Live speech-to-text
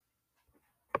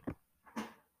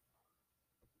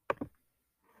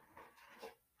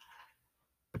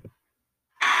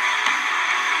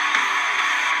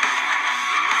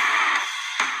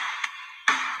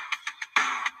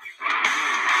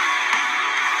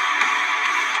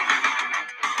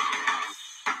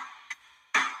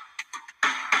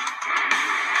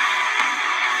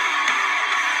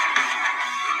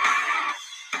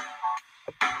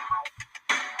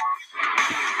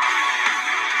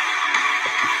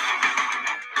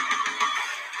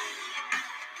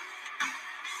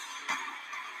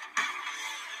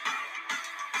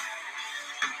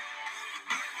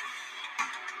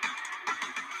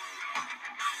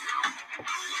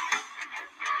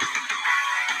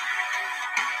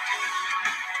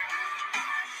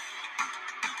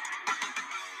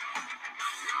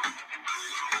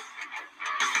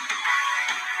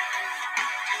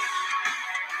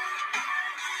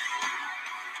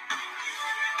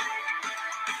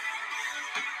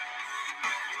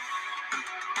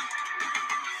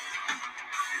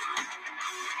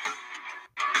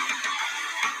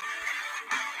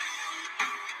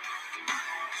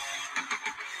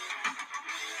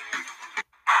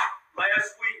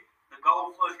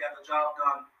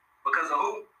Because of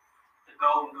who? The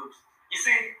Golden Goose. You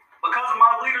see, because of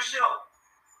my leadership,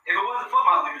 if it wasn't for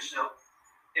my leadership,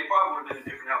 it probably would have been a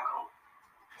different outcome.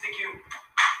 CQ,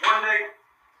 one day,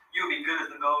 you'll be good as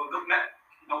the Golden Goose.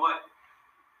 You know what?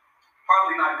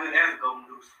 Probably not good as the Golden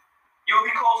Goose. You'll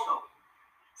be close though.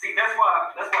 See, that's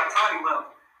why Tiny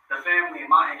left the family in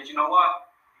my hands. You know what?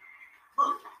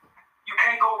 Look, you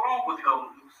can't go wrong with the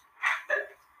Golden Goose.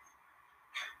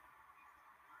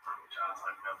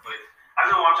 I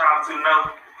just want y'all to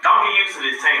know, don't get used to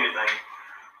this teaming thing.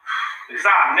 Because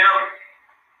I've never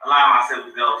allowed myself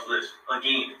to go flush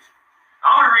again. The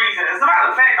only reason, as a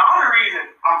matter of fact, the only reason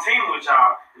I'm teaming with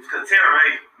y'all is because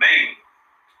Terry made me.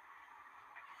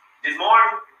 This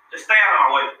morning, just stay out of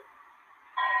my way.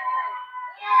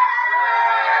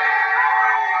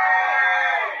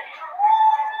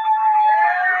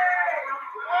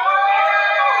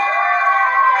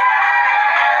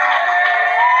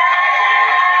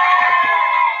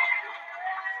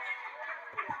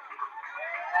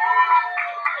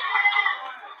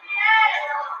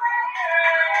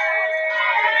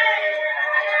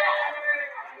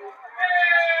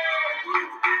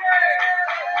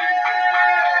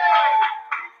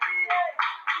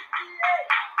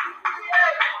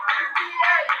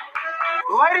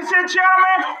 Ladies and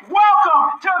gentlemen, welcome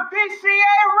to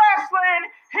VCA Wrestling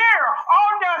here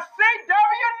on the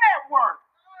CW Network.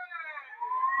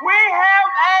 We have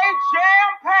a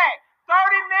jam-packed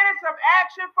 30 minutes of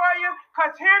action for you,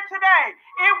 because here today,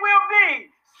 it will be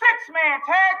six-man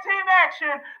tag team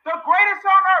action, the greatest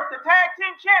on earth, the tag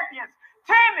team champions,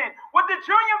 teaming with the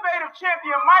junior Native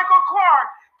champion, Michael Clark,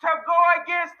 to go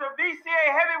against the VCA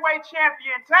heavyweight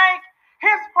champion, Tank,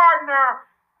 his partner,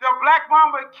 the Black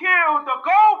Mamba Q, the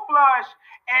Gold Flush,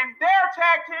 and their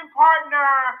tag team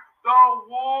partner, the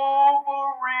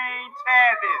Wolverine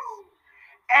Tavis.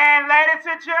 And ladies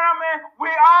and gentlemen,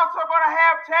 we're also going to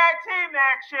have tag team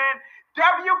action,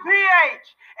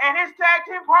 WPH and his tag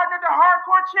team partner, the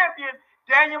Hardcore Champion,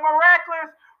 Daniel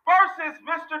Miraculous, versus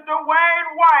Mr. Dwayne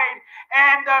White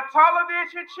and the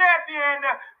television champion,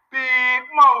 Big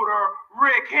Motor,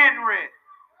 Rick Henry.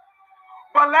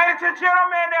 But ladies and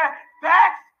gentlemen,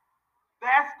 that's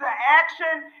the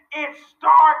action. It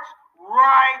starts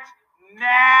right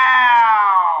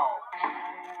now.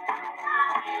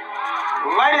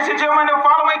 Ladies and gentlemen, the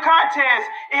following contest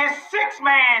is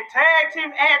six-man tag team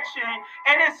action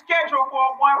and is scheduled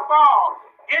for one fall.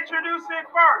 Introducing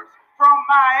first from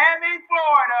Miami,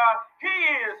 Florida, he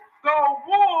is the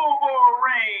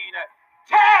Wolverine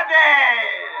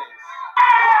Tavis.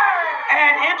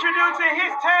 And introducing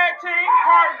his tag team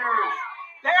partners,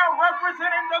 they are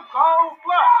representing the Gold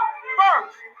Flush.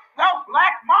 First, the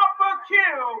Black Mamba Q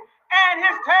and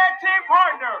his tag team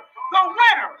partner, the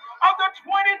winner of the 2023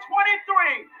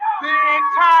 Big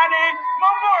Tiny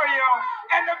Memorial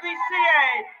and the VCA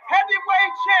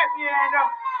heavyweight champion,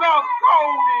 the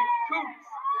Golden Goose,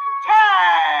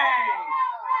 Tank.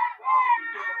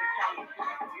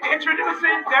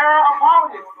 Introducing their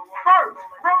opponents. First,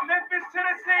 from Memphis,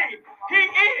 Tennessee, he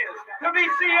is the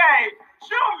VCA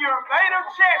Junior Native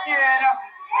champion,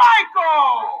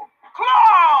 Michael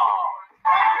Clark.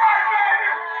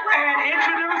 And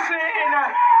introducing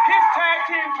his tag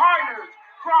team partners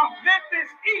from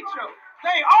Memphis, Egypt,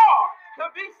 they are the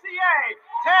VCA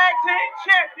tag team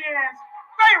champions,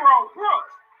 Pharaoh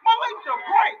Brooks, Malik the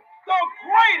Great, the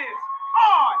greatest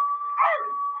on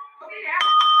earth.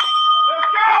 Let's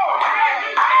go!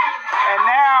 And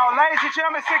now, ladies and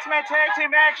gentlemen, six-man tag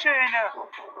team action.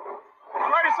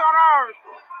 Greatest on earth,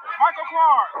 Michael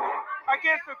Clark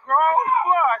against the Gold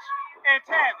Flush and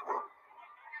Tavis.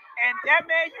 And that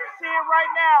man you're seeing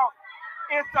right now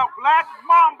is the Black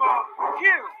Mamba Q.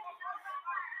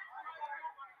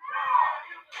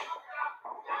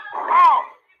 Oh,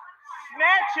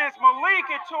 snatches Malik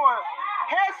into a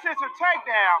head scissor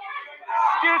takedown.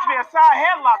 Excuse me, a side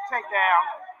headlock takedown.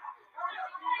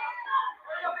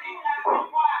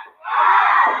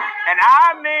 And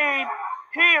I mean,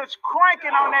 he is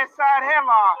cranking on that side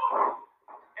headlock.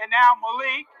 And now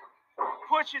Malik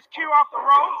pushes Q off the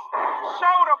ropes.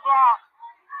 Shoulder block.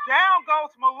 Down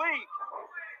goes Malik.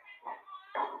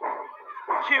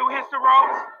 Q hits the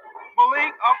ropes.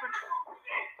 Malik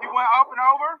he went up and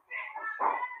over.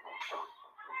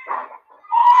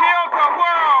 Tilt the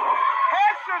world.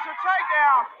 Head scissor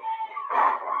takedown.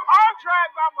 Arm drag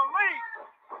by Malik.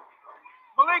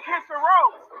 Malik hits the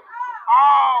ropes.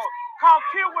 Oh, caught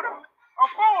Q with a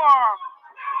forearm.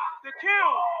 The Q.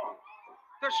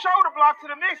 The shoulder block to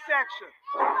the midsection.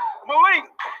 Malik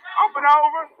up and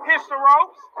over. Hits the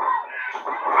ropes.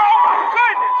 Oh my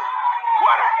goodness.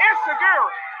 What an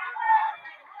insecurity.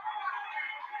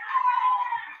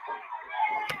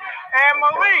 and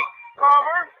Malik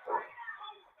cover.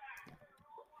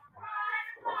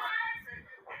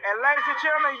 And ladies and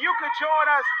gentlemen, you can join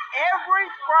us every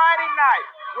Friday night.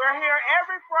 We're here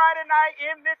every Friday night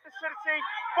in Memphis, Tennessee,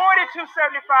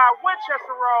 4275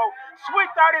 Winchester Road, Suite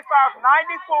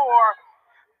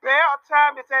 3594. Bell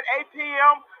time is at 8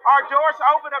 p.m. Our doors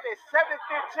open up at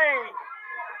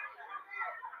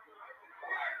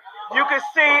 7:15. You can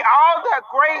see all the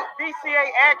great VCA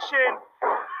action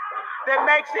that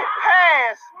makes it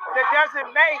past, that doesn't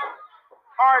make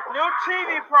our new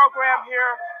TV program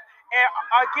here. And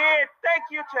again, thank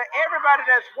you to everybody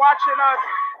that's watching us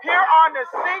here on the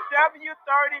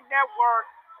CW30 network.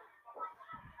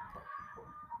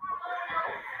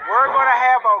 We're going to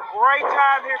have a great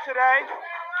time here today.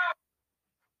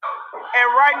 And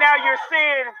right now you're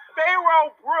seeing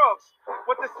Pharaoh Brooks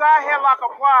with the side headlock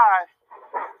applied.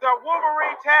 The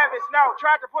Wolverine Tavis, no,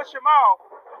 tried to push him off.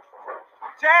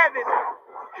 Tavis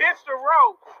hits the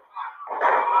ropes.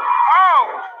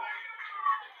 Oh,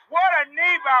 what a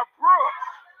knee by Brooks.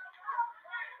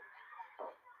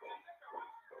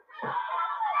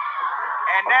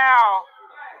 And now,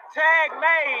 tag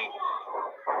made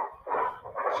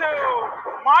to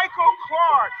Michael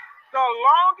Clark, the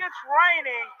longest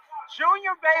reigning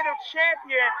Junior Beta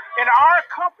champion in our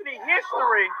company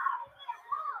history.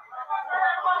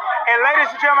 And ladies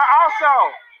and gentlemen, also,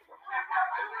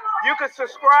 you can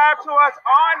subscribe to us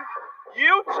on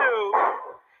YouTube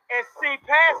and see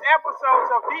past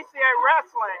episodes of VCA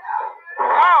Wrestling.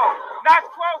 Oh, nice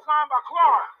clothesline by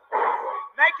Clark.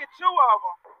 Make it two of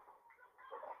them.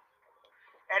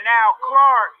 And now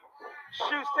Clark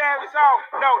shoots Tavis off.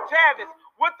 No, Tavis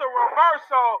with the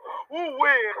reversal. Ooh,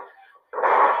 weird.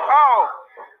 Oh,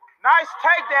 nice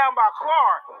takedown by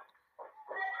Clark.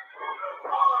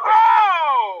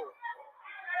 Oh!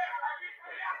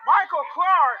 Michael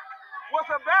Clark was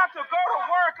about to go to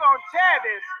work on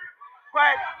Tavis,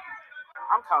 but...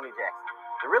 I'm Tony Jackson,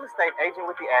 the real estate agent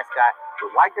with the ascot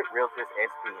with Wyckoff Realtors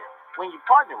SPN. When you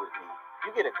partner with me,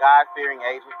 you get a God-fearing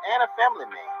agent and a family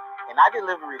man, and I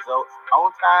deliver results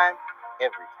on time,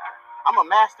 every time. I'm a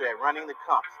master at running the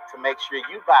comps to make sure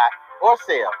you buy or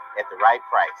sell at the right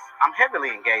price. I'm heavily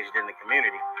engaged in the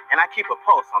community, and I keep a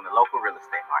pulse on the local real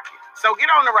estate market. So get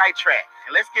on the right track,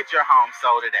 and let's get your home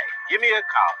sold today. Give me a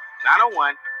call,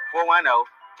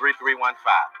 901-410-3315.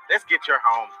 Let's get your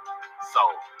home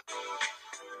sold.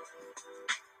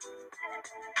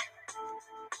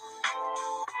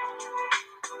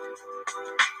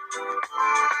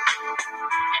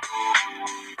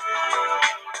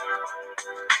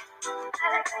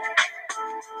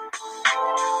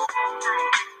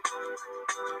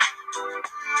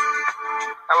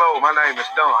 Hello, my name is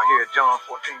Don here at John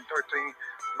 1413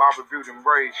 Barber Beauty and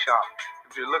Braid Shop.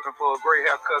 If you're looking for a great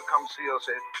haircut, come see us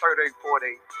at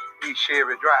 3848 East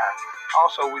Chevy Drive.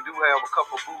 Also, we do have a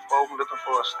couple booths open looking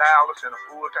for a stylist and a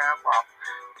full-time barber.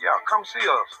 Yeah, come see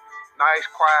us. Nice,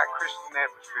 quiet, Christian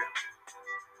atmosphere.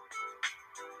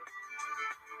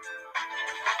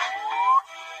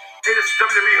 Hey, this is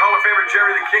WWE Hall of Famer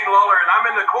Jerry the King Lawler, and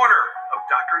I'm in the corner of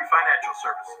Dockery Financial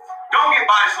Services. Don't get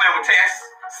body slammed with text.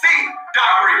 See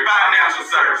Dockery Financial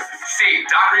Services. See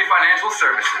Dockery Financial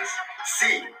Services.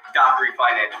 See Dockery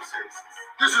Financial Services.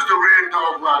 This is the Red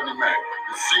Dog Rodney Mack,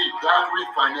 the See Dockery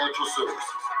Financial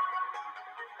Services.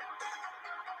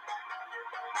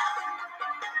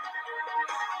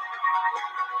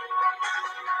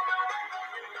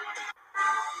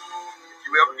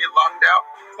 You ever get locked out?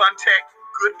 Contact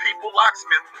Good People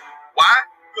Locksmith. Why?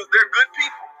 Because they're good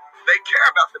people. They care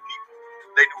about the people.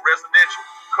 They do residential,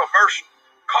 commercial,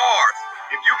 cars.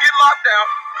 If you get locked out,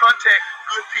 contact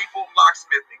Good People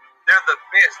Locksmithing. They're the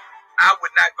best. I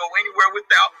would not go anywhere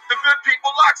without the Good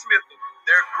People Locksmithing.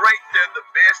 They're great. They're the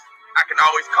best. I can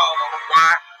always call on them.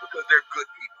 Why? Because they're good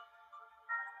people.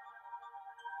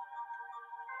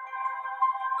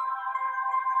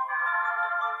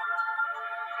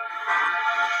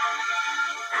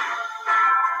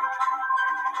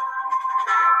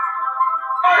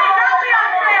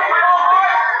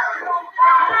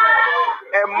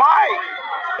 And Mike,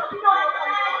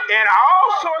 in all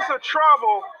sorts of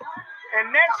trouble. And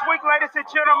next week, ladies and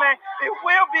gentlemen, it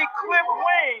will be Cliff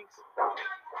Wings.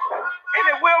 And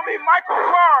it will be Michael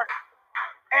Clark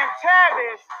and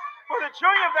Tavis for the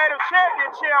Junior Beta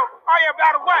Championship. Oh, yeah,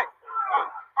 by the way.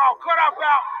 Oh, cut off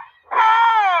out.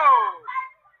 Oh!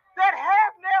 That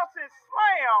half Nelson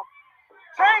slam.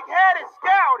 Tank had it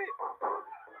scouted.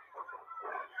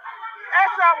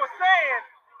 As I was saying,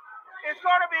 it's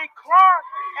going to be Clark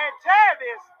and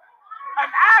Tavis,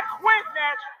 an I Quit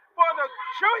match for the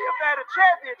Junior Beta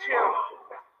Championship.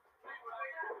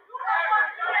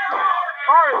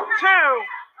 First two,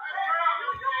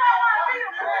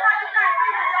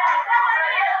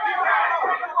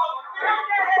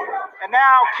 And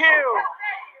now Q.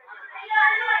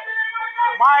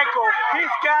 Michael,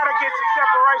 he's got to get some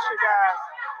separation, guys.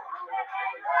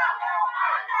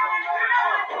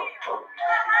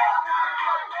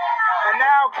 And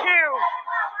now Q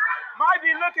might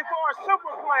be looking for a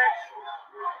superplex.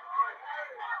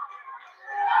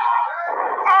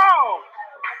 Oh!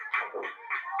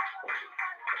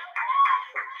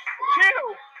 Q.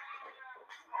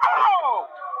 Oh!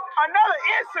 Another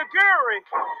insecurity.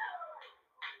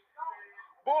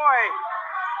 Boy,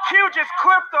 Q just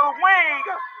clipped the wing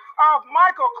of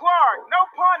Michael Clark. No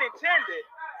pun intended.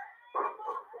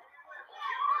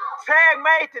 Tag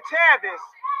made to Tavis.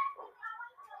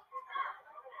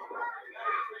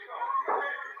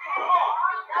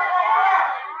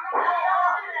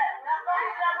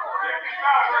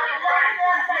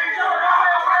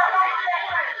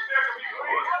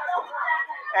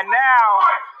 And now,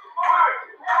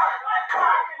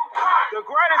 the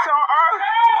greatest on earth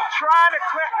trying to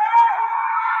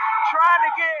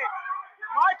get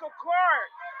Michael Clark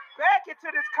back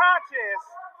into this contest.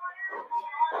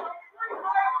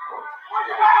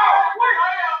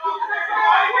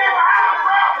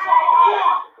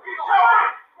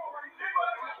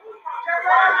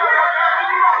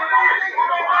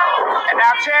 And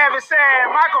now Chav is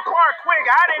saying, Michael Clark quick.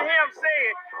 I didn't hear him say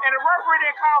it. And the referee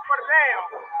didn't call for the bell.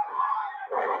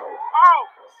 Oh,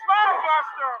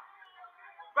 Spinebuster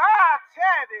by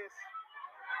Tavis.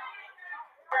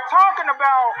 Talking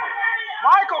about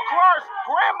Michael Clark's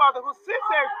grandmother who sits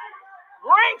at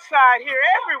ringside here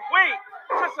every week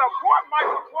to support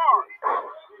Michael Clark.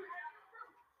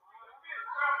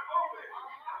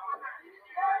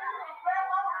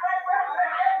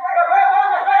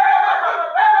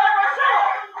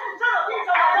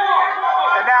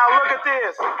 And now look at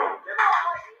this.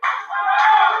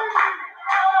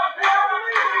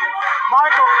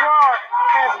 Michael Clark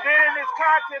has been in this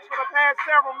contest for the past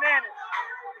several minutes.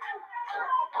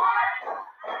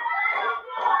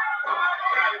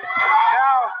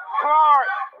 Now Clark,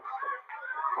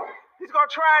 he's going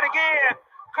to try it again.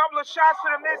 Couple of shots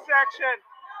to the midsection.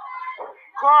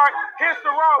 Clark hits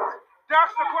the ropes,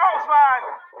 ducks the clothesline,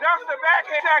 ducks the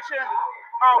backhand section,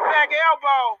 back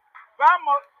elbow by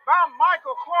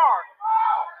Michael Clark.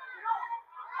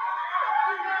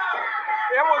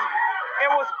 It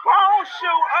was bone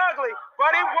shoe ugly,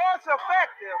 but it was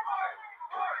effective.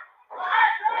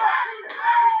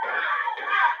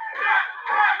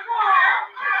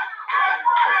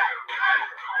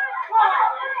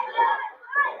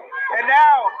 And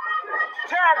now,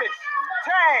 Tavis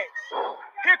tags.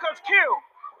 Here comes Q.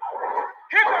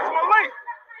 Here comes Malik.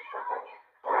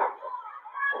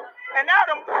 And now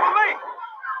the Malik.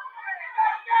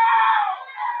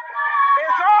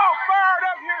 It's all fired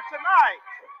up here tonight.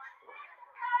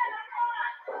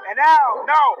 And now,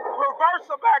 no,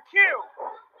 reversal by Q.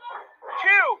 Q,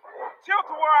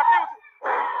 tilt-a-whirl, I think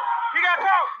he got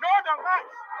caught. Northern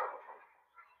Lights.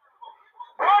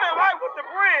 Northern Light with the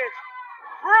bridge.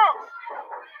 Brooks.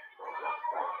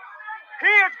 He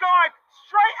is going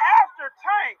straight after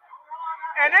Tank.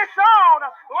 And it's on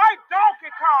like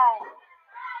Donkey Kong.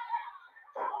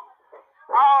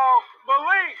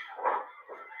 Malik.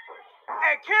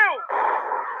 And Q,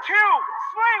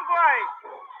 Sling Blade.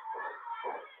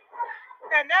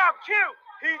 And now Q,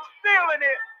 he's feeling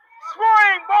it.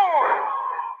 Springboard,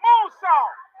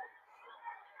 moonsault.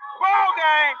 Ball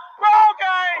game.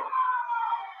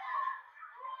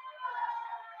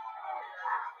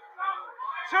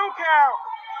 2 count.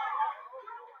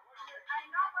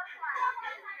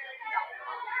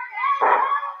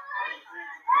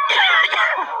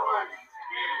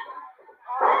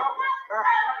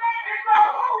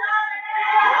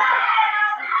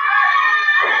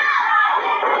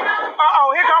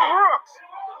 Here comes Brooks.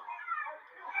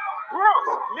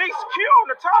 Brooks meets Q on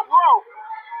the top rope.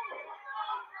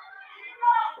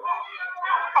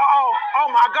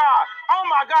 Oh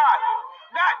my God.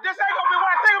 Now, this ain't gonna be what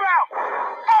I think about.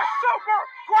 A super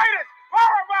greatest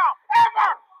powerbomb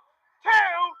ever. 2, 3.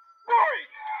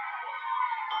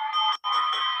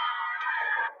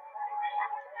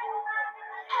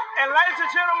 And ladies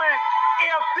and gentlemen,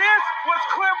 if this was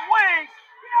Clip Wings,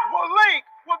 Malik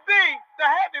would be the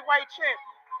heavyweight champion.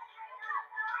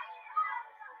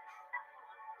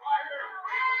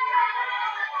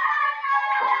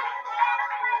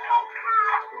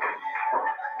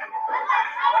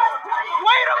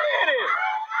 Wait a minute!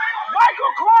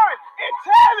 Michael Clark and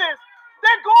Tavis,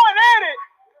 they're going at it!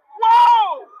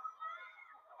 Whoa!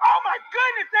 Oh my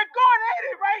goodness, they're going at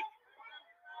it, right?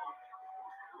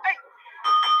 Hey.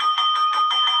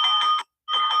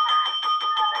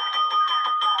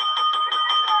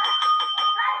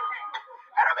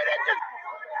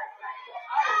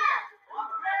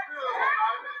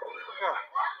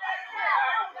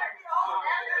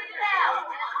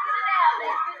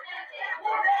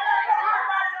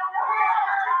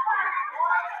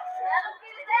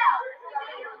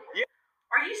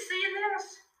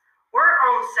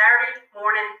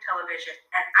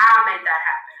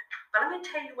 me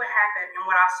tell you what happened and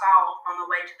what I saw on the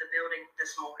way to the building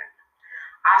this morning.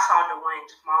 I saw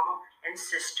Dwayne's mama and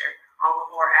sister on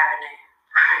Lamar Avenue.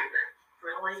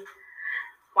 Really?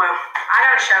 Well, I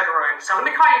got a show to run, so let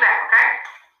me call you back, okay?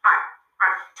 All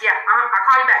right. Yeah, I'll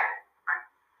call you back.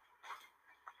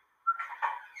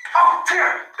 Oh,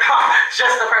 Tara!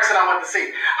 Just the person I want to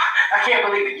see. I can't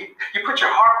believe it. You put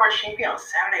your hardcore shavy on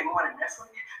Saturday morning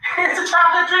wrestling? It's a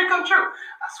childhood dream come true.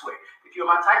 I swear, if you're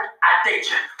my type, I'd date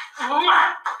you. Oh,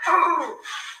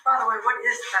 by the way, what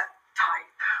is that type?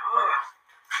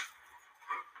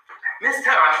 Miss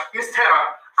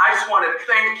Tara, I just want to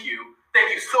thank you.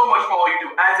 Thank you so much for all you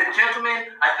do. As a gentleman,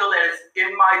 I feel that it's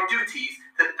in my duties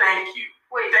to thank you.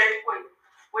 Wait.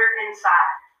 We're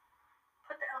inside.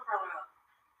 Put the umbrella up.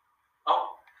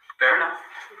 Oh, fair enough.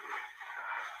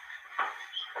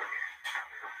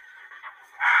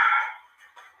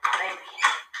 Maybe.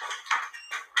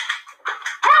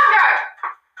 Hunger!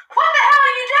 What the hell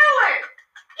are you doing?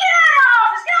 Get out of my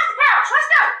office! Get off the couch! Let's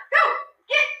go! Go!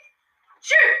 Get!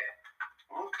 Shoot!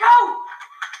 Go!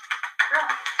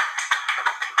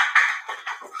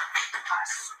 I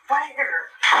swear.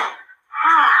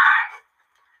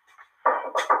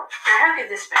 Now, who could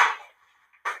this be?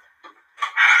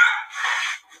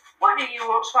 What do you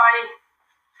want, Spidey?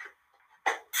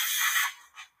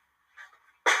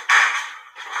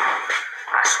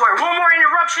 I swear, one more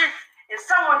interruption and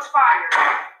someone's fired.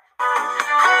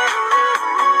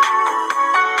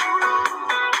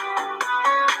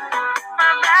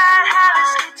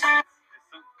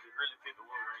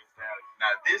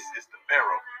 Now this is the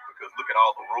Pharaoh, because look at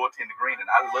all the royalty in the green, and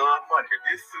I love money.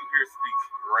 This suit here speaks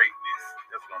greatness.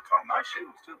 That's what I'm talking about. Nice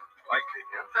shoes too. Like that,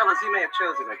 yeah. Fellas, you may have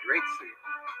chosen a great suit.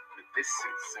 But this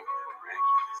suit's simply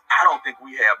miraculous. I don't think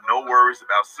we have no worries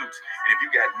about suits. And if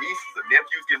you got nieces or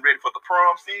nephews getting ready for the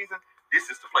prom season, this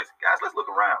is the place. Guys, let's look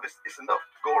around. It's enough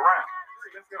to go around.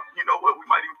 You know what? We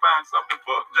might even find something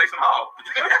for Jason Hall.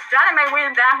 Johnny May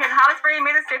Williams down here in Holly Springs,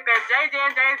 Mississippi at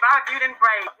JJ&J's Bobby Beauty and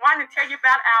Braid. Wanted to tell you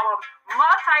about our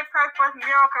multi-purpose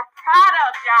miracle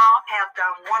product, y'all. Have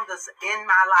done wonders in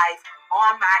my life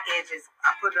on my edges.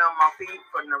 I put it on my feet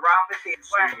for neuropathy.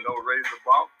 No razor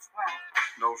bumps,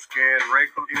 no scared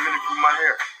wrinkles, even through my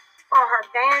hair. For her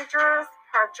dandruff,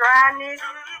 her dryness.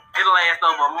 It'll last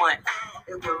over a month.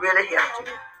 It will really help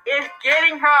you. It's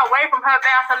getting her away from her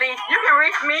Vaseline. You can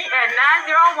reach me at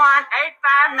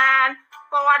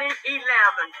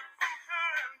 901-859-4011.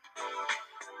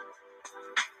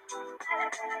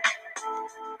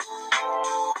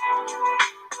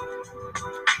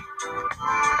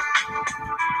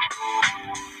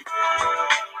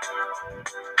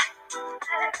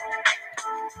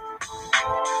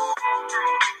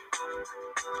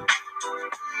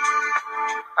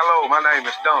 Hello, my name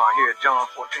is Don here at John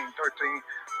 1413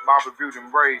 Barber Beauty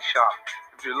and Braid Shop.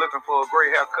 If you're looking for a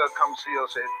great haircut, come see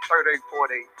us at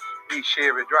 3848 East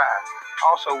Chevy Drive.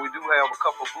 Also, we do have a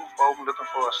couple of booths open looking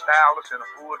for a stylist and a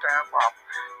full-time barber.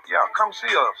 Yeah, come see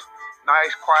us.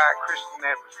 Nice, quiet, Christian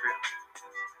atmosphere.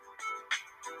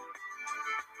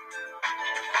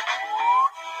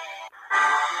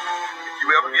 If you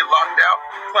ever get locked out,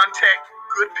 contact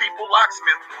Good People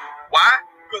Locksmith. Why?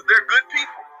 Because they're good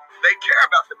people. They care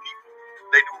about the people.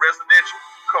 They do residential,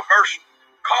 commercial,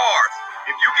 cars.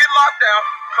 If you get locked out,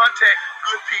 contact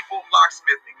Good People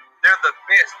Locksmithing. They're the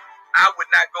best. I would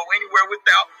not go anywhere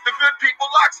without the Good People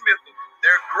Locksmithing.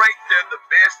 They're great. They're the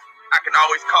best. I can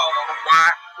always call on them.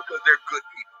 Why? Because they're good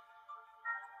people.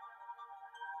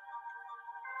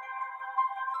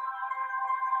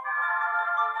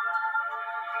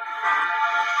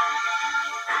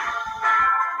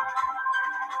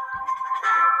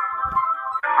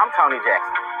 I'm Tony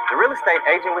Jackson, the real estate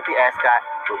agent with the ascot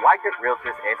with Wycott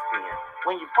Realtors SPN.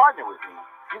 When you partner with me,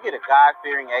 you get a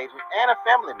God-fearing agent and a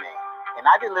family man, and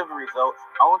I deliver results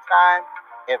on time,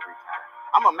 every time.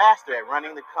 I'm a master at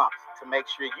running the comps to make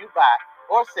sure you buy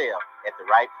or sell at the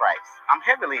right price. I'm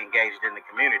heavily engaged in the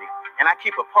community, and I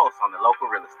keep a pulse on the local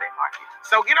real estate market.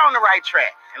 So get on the right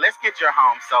track, and let's get your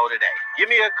home sold today. Give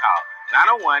me a call,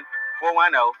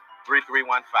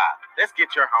 901-410-3315. Let's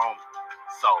get your home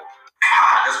sold.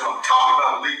 That's what I'm talking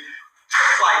about, Lee.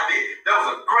 Just like that. That was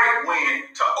a great win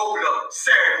to open up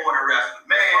Saturday morning wrestling.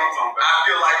 Man, I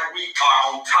feel like we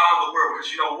are on top of the world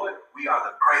because you know what? We are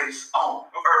the greatest on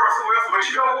earth. But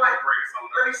you know what?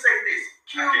 Let me say this.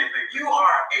 You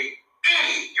are a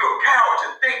idiot. You're a coward to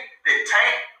think that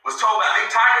Tank was told by Big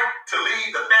Tiger to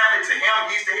leave the family to him.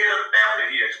 He's the head of the family.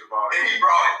 And he actually brought it. And he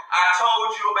brought it. I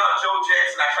told you about Joe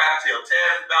Jackson. I tried to tell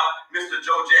Taz about Mr.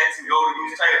 Joe Jackson, Golden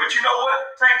Goose Tank. But you know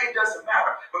what? Tank, it doesn't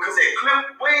matter. Because at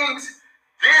Clip Wings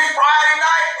this Friday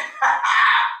night,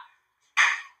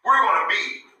 we're going to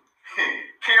be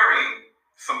carrying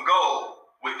some gold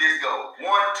with this gold. 1, 2,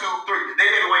 3. They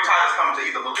heavyweight titles coming to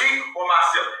either Malik or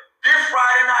myself. This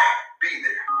Friday night, be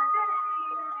there.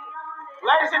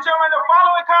 Ladies and gentlemen, the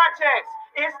following contest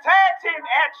is tag team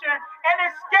action and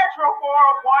is scheduled for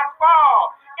one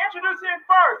fall. Introducing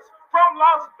first from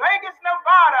Las Vegas,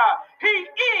 Nevada, he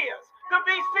is the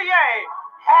VCA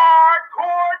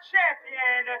Hardcore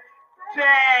Champion,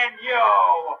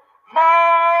 Daniel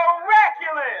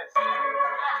Miraculous.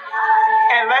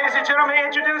 And ladies and gentlemen,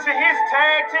 introducing his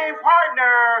tag team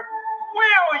partner,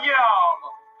 William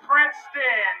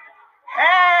Princeton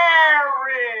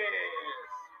Harris.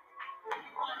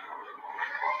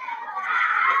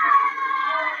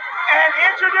 And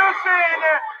introducing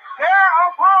their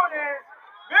opponents,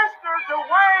 Mr.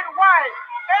 Dwayne White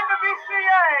and the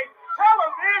VCA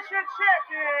Television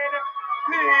Champion,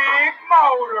 Big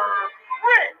Motor,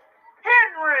 Rick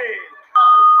Henry.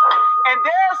 And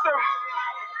there's the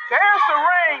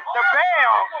ring, the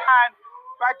bell,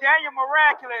 by Daniel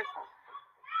Miraculous.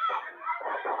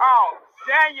 Oh,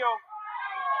 Daniel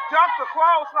dunked the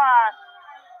clothesline.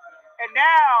 And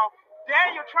now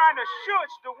Daniel trying to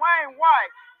shush Dwayne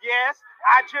White. Yes,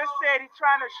 I just said he's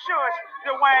trying to shush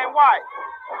Dwayne White.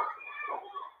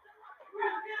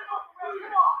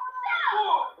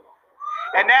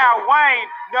 And now Wayne,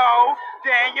 no,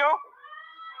 Daniel.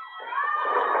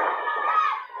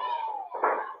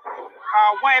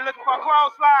 Wayne looking for a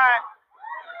clothesline.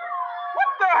 What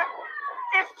the?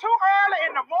 It's too early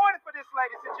in the morning for this,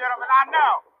 ladies and gentlemen, I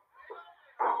know.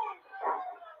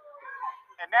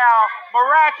 And now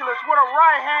Miraculous with a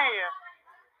right hand.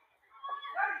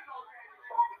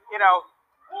 You know,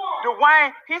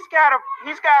 Dwayne, he's gotta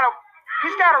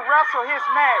wrestle his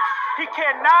match. He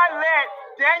cannot let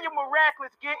Daniel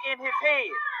Miraculous get in his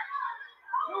head.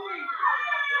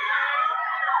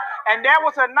 And that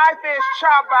was a knife-edge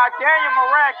chop by Daniel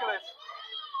Miraculous.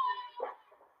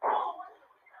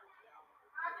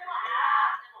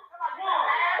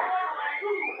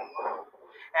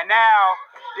 And now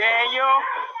Daniel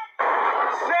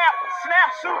snap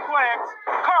suplex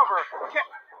cover.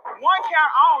 One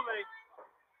count only.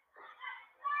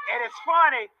 And it's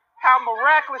funny how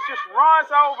Miraculous just runs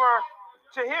over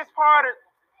to his part of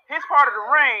the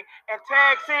ring and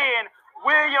tags in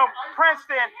William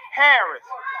Princeton Harris,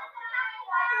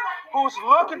 who's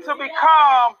looking to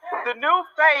become the new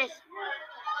face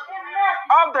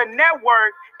of the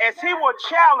network as he will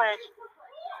challenge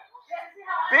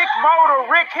Big Motor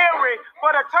Rick Henry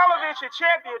for the television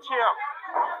championship.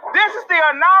 This is the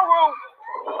inaugural,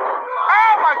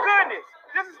 oh my goodness,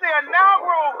 this is the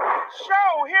inaugural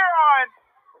show here on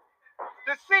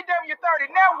the CW30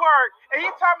 network, and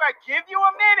he's talking about give you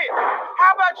a minute.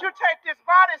 How about you take this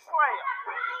body slam?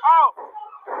 Oh.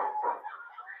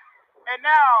 And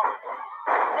now,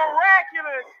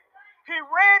 Miraculous, he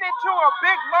ran into a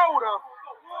Big Motor.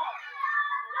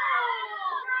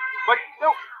 But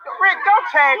Rick, don't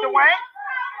tag Dwayne.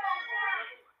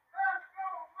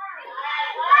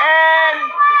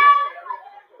 And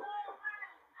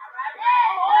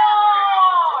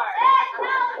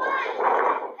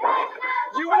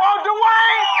you want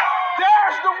Dwayne?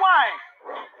 There's Dwayne.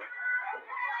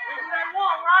 They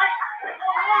want, right?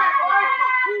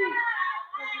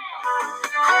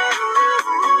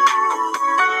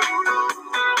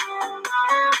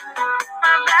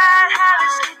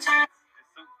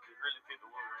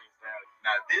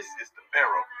 Now this is the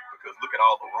Pharaoh, because look at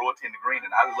all the royalty in the green,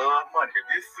 and I love money.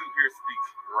 This suit here speaks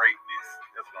greatness.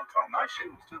 That's what I'm talking about. Nice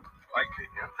shoes too. Like it,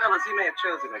 yeah. Fellas, he may have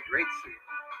chosen a great suit,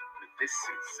 but this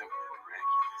suit's simply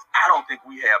miraculous. I don't think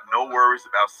we have no worries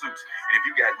about suits. And if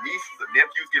you got nieces or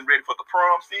nephews getting ready for the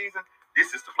prom season,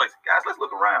 this is the place. Guys, let's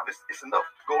look around. It's enough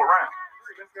to go around.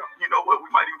 You know what? We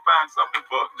might even find something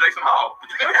for Jason Hall.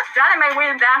 Johnny May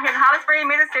Williams down here in Holly Springs,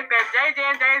 Mississippi at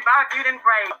JJ's Barbecue and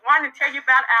Brave. Wanted to tell you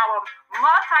about our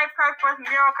multi-purpose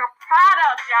miracle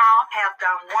products, y'all. Have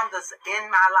done wonders in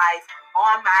my life,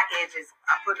 on my edges.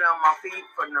 I put it on my feet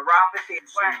for neuropathy.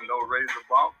 No razor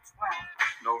bumps,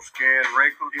 no skin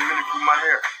wrinkles, even if my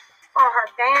hair. For her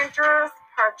dandruff,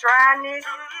 her dryness.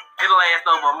 It'll last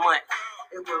over a month.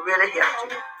 It will really help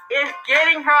you. It's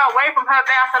getting her away from her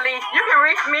Vaseline. You can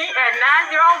reach me at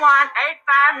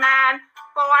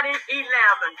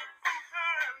 901-859-4011.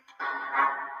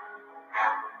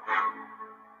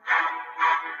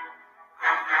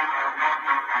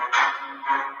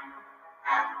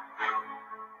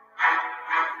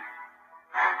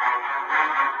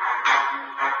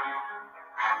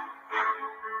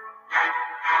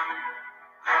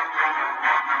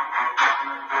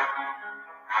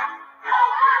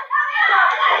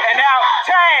 And now,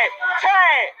 tag.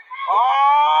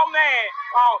 Oh, man.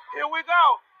 Oh, here we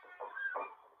go.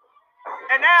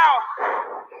 And now,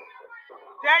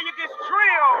 Daniel gets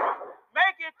drilled,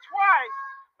 make it twice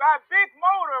by Big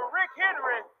Motor, Rick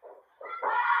Henry.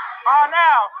 Oh,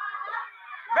 now,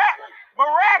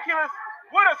 Miraculous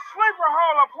with a sleeper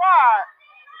hold applied.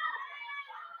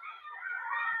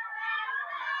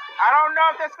 I don't know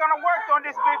if that's going to work on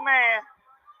this big man.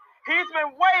 He's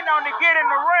been waiting on to get in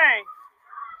the ring.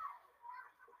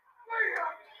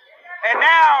 And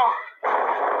now,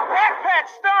 backpack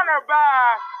stunner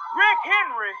by Rick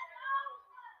Henry.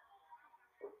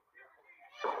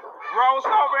 Rolls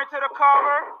over into the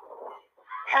cover.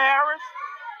 Harris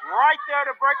right there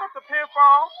to break up the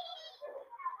pinfall.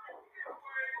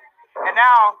 And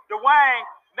now, Dwayne,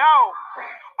 no.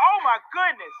 Oh my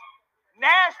goodness.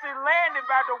 Nasty landing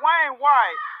by Dwayne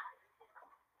White.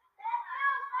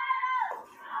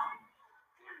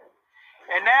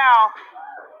 And now,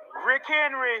 Rick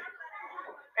Henry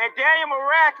and Daniel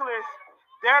Miraculous,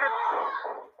 they're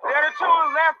the two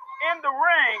left in the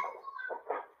ring.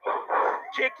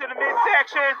 Kick to the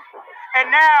midsection.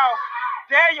 And now,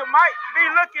 Daniel might be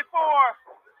looking for,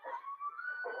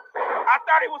 I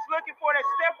thought he was looking for that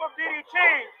step-up DDT.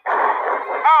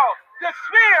 Oh, the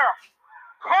spear.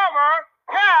 Cover,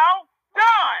 count,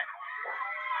 done.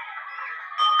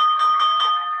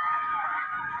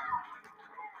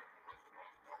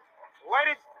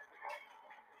 Ladies,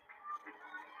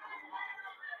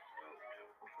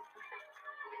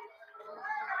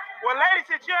 ladies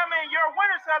and gentlemen, your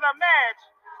winners of the match,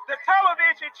 the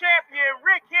television champion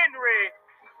Rick Henry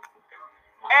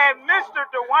and Mr.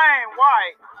 Dwayne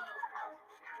White.